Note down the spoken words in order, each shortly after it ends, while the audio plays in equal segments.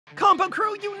Combo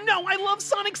Crew, you know I love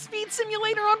Sonic Speed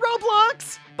Simulator on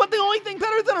Roblox! But the only thing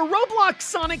better than a Roblox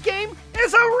Sonic game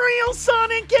is a real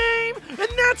Sonic game! And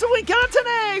that's what we got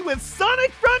today with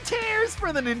Sonic Frontiers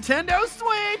for the Nintendo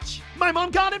Switch! My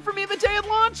mom got it for me the day it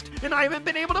launched, and I haven't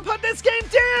been able to put this game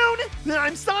down!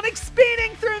 I'm Sonic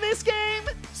speeding through this game!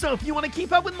 So if you want to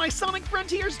keep up with my Sonic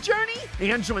Frontiers journey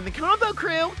and join the Combo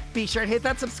Crew, be sure to hit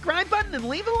that subscribe button and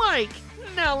leave a like!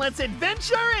 Now let's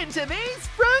adventure into these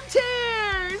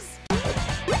frontiers!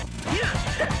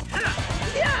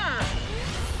 Yeah!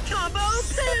 Combo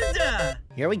Panda!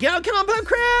 Here we go, Combo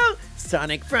Crew!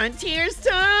 Sonic Frontiers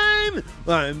time!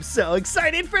 I'm so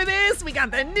excited for this! We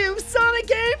got the new Sonic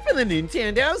game for the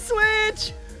Nintendo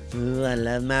Switch! Ooh, I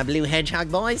love my blue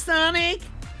hedgehog boy, Sonic!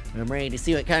 I'm ready to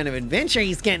see what kind of adventure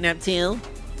he's getting up to.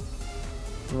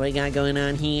 What we got going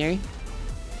on here?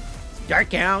 It's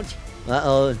dark out.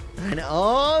 Uh-oh.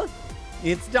 Oh,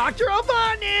 it's Dr.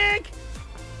 Robotnik!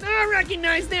 I don't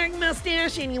recognize that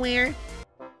mustache anywhere.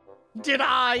 Did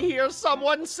I hear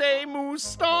someone say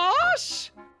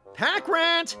mustache? Pack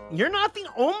Rat, you're not the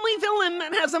only villain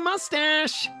that has a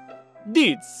mustache.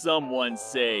 Did someone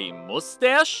say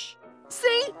mustache?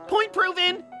 See? Point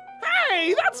proven.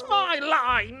 Hey, that's my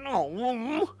line.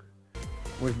 Oh.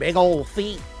 With big old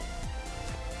feet.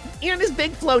 And his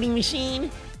big floating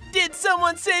machine. Did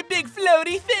someone say big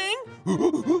floaty thing?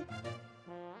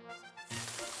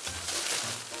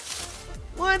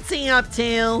 What's he up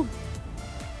to?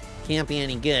 Can't be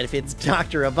any good if it's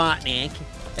Dr. Robotnik.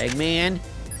 Eggman?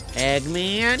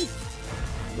 Eggman?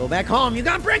 Go back home, you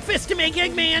got breakfast to make,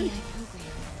 Eggman!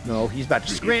 No, he's about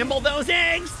to scramble those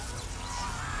eggs!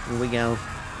 Here we go.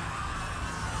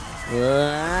 Whoa.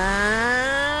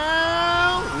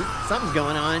 Ooh, something's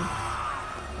going on.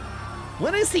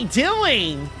 What is he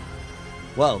doing?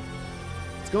 Whoa.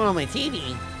 What's going on my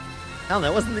TV? Oh,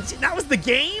 that wasn't the that was the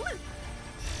game?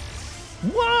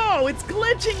 Whoa, it's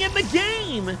glitching in the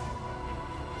game!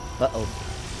 Uh-oh.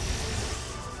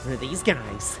 What are these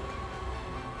guys?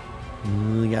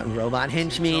 Ooh, we got robot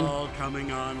henchmen. It's all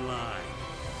coming online.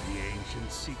 The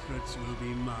ancient secrets will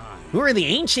be mine. Who are the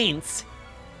ancients?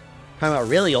 Talking about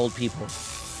really old people.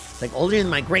 Like older than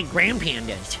my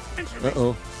great-grandpandas.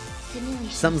 Uh-oh.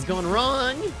 Something's going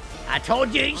wrong. I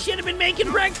told you should have been making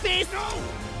breakfast.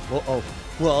 Uh-oh.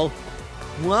 Whoa.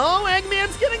 Whoa,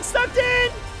 Eggman's getting sucked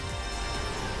in.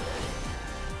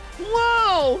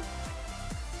 Whoa.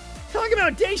 Talk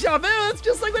about deja vu. It's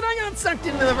just like when I got sucked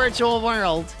into the virtual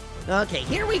world. Okay,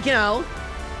 here we go.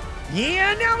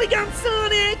 Yeah, now we got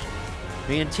Sonic.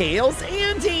 And Tails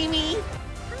and Amy.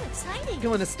 How exciting.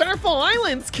 Going to Starfall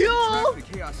Islands, cool!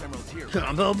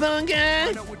 Combo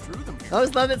Bunga! I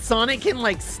always love that Sonic can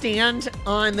like stand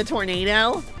on the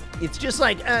tornado. It's just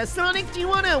like, Sonic, do you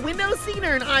want a window seat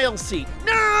or an aisle seat?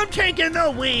 No, I'm taking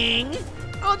the wing!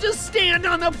 I'll just stand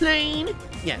on the plane!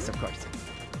 Yes, of course.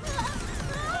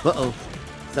 Uh-oh.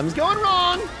 Something's going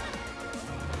wrong!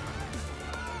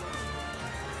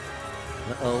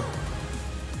 Uh-oh.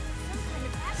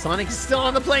 Sonic's still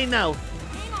on the plane though.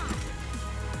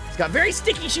 He's got very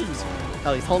sticky shoes.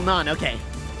 Oh, he's holding on, okay.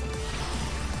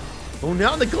 Oh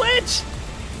no, the glitch!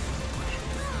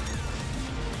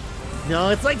 No,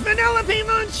 it's like Vanellope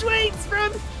Monschwaitz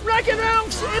from Wreck-It Ralph.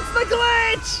 It's the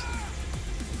glitch!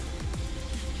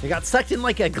 They got sucked in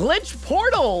like a glitch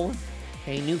portal.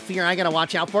 Hey, new fear I gotta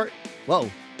watch out for.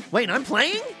 Whoa, wait, I'm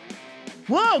playing?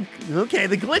 Whoa, okay,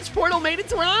 the glitch portal made it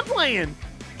to where I'm playing.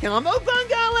 Combo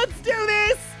Bunga, let's do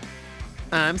this!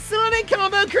 I'm Sonic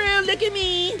Combo Crew, look at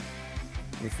me!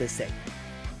 What's this say?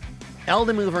 L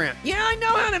to move around. Yeah, I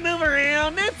know how to move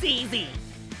around, that's easy.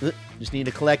 Just need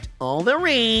to collect all the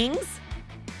rings.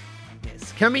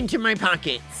 Yes, come into my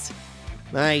pockets.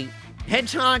 My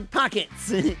hedgehog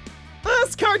pockets.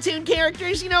 Us cartoon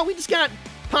characters, you know, we just got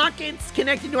pockets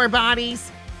connected to our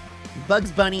bodies.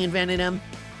 Bugs Bunny invented them.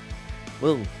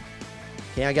 Whoa.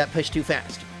 Okay, I got pushed too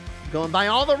fast. Going by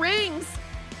all the rings.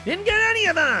 Didn't get any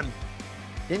of them.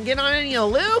 Didn't get on any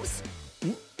of the loops.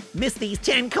 Missed these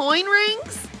 10 coin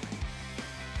rings.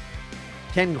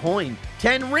 10 coin.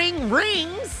 10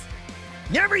 rings.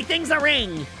 Everything's a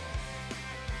ring.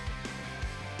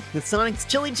 With Sonic's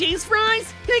chili cheese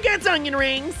fries, he gets onion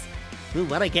rings. Ooh,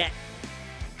 what'd I get?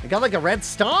 I got like a red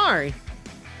star.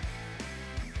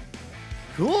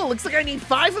 Cool, looks like I need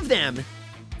 5 of them.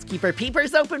 Let's keep our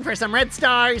peepers open for some red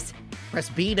stars. Press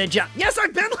B to jump. Yes,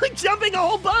 I've been like jumping a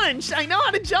whole bunch. I know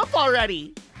how to jump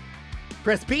already.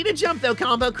 Press B to jump though,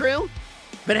 Combo Crew.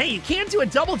 But hey, you can't do a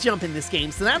double jump in this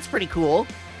game, so that's pretty cool.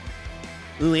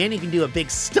 Ooh, and you can do a big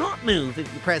stomp move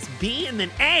if you press B and then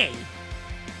A.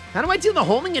 How do I do the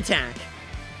homing attack?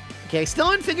 Okay, still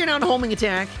haven't figured out homing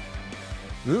attack.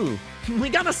 Ooh, We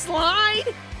got a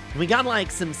slide. We got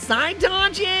like some side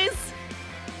dodges.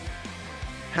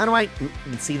 How do I,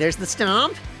 see, there's the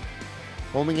stomp.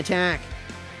 Holding attack.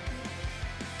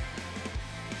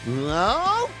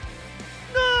 Whoa.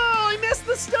 No, I missed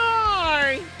the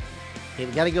star. Okay,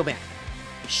 we gotta go back.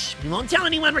 Shh, we won't tell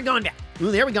anyone we're going back.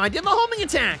 Ooh, there we go, I did the homing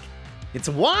attack. It's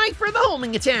Y for the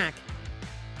homing attack.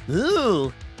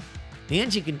 Ooh,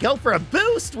 and you can go for a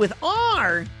boost with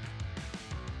R.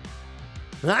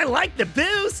 I like the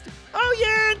boost. Oh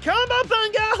yeah, combo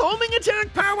bunga, homing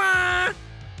attack power.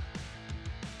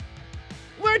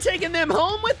 We're taking them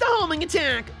home with the homing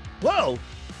attack. Whoa,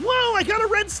 whoa, I got a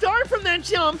red star from that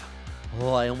jump.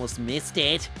 Oh, I almost missed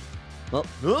it. Oh,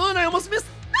 and I almost missed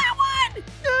that one.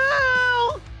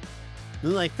 No.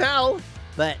 Ooh, I fell,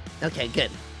 but okay,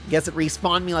 good. Guess it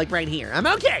respawned me like right here. I'm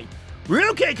okay. We're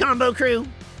okay, combo crew.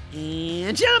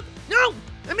 And jump. No,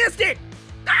 I missed it.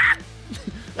 Ah!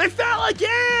 I fell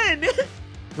again.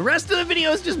 The rest of the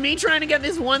video is just me trying to get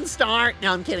this one star.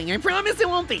 No, I'm kidding. I promise it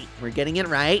won't be. We're getting it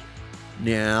right.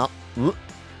 Now, go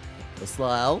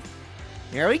slow.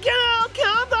 Here we go.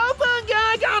 Combo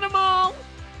bunga. Got them all.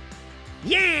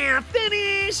 Yeah,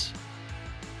 finish.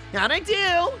 How'd I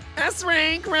do? S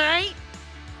rank, right?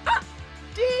 Ah,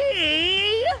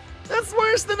 D. That's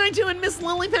worse than I do in Miss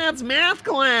Lilypad's math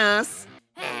class.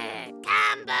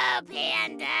 Combo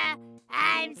Panda,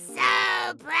 I'm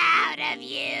so proud of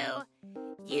you.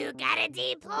 You got a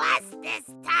D+ this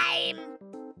time.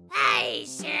 I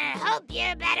sure hope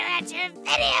you're better at your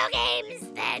video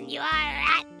games than you are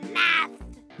at math.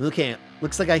 Okay,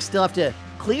 looks like I still have to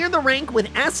clear the rank with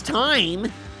S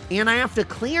time, and I have to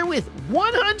clear with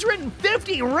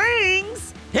 150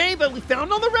 rings. Hey, but we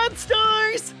found all the red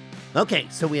stars. Okay,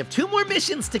 so we have 2 more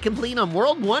missions to complete on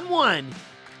World 1-1.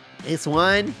 This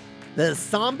one, the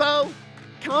Sambo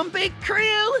Comic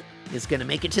Crew, is gonna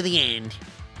make it to the end.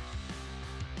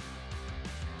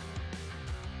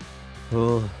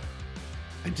 Oh,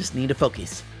 I just need to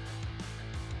focus.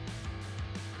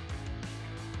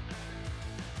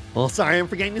 Oh, sorry, I'm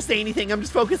forgetting to say anything. I'm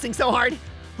just focusing so hard.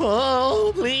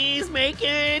 Oh, please make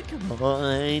it. Come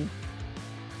on.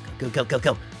 Go, go, go,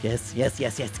 go. Yes, yes,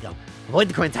 yes, yes, go. Avoid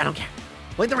the coins, I don't care.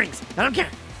 Avoid the rings, I don't care.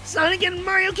 Sonic and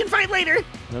Mario can fight later.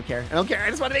 I don't care, I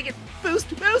just want to make it. Boost,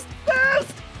 boost,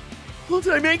 boost. Oh,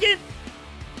 did I make it?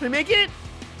 Did I make it?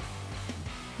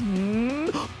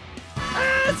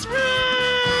 That's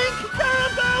right!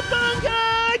 Combo bunga!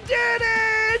 I did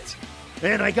it!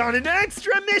 And I got an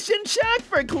extra mission check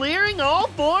for clearing all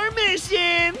 4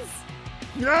 missions!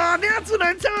 Oh, that's what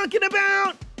I'm talking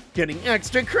about! Getting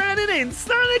extra credit in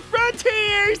Sonic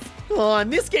Frontiers! Oh,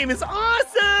 and this game is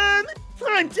awesome!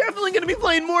 I'm definitely gonna be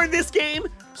playing more of this game!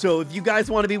 So if you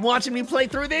guys want to be watching me play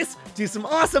through this, do some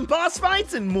awesome boss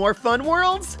fights and more fun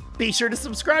worlds, be sure to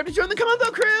subscribe to join the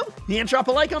Combo Crew, and drop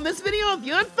a like on this video if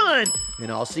you had fun.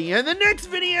 And I'll see you in the next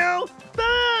video.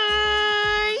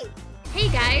 Bye! Hey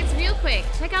guys, real quick,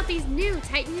 check out these new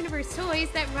Titan Universe toys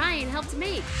that Ryan helped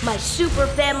make. My super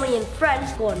family and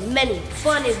friends go on many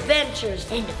fun adventures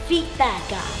and defeat bad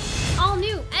guys. All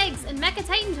new eggs and Mecha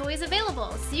Titan toys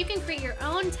available, so you can create your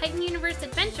own Titan Universe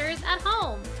adventures at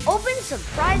home. Open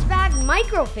surprise bag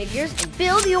micro figures and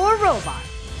build your robot.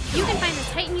 You can find the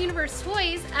Titan Universe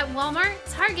toys at Walmart,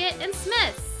 Target, and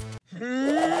Smith's.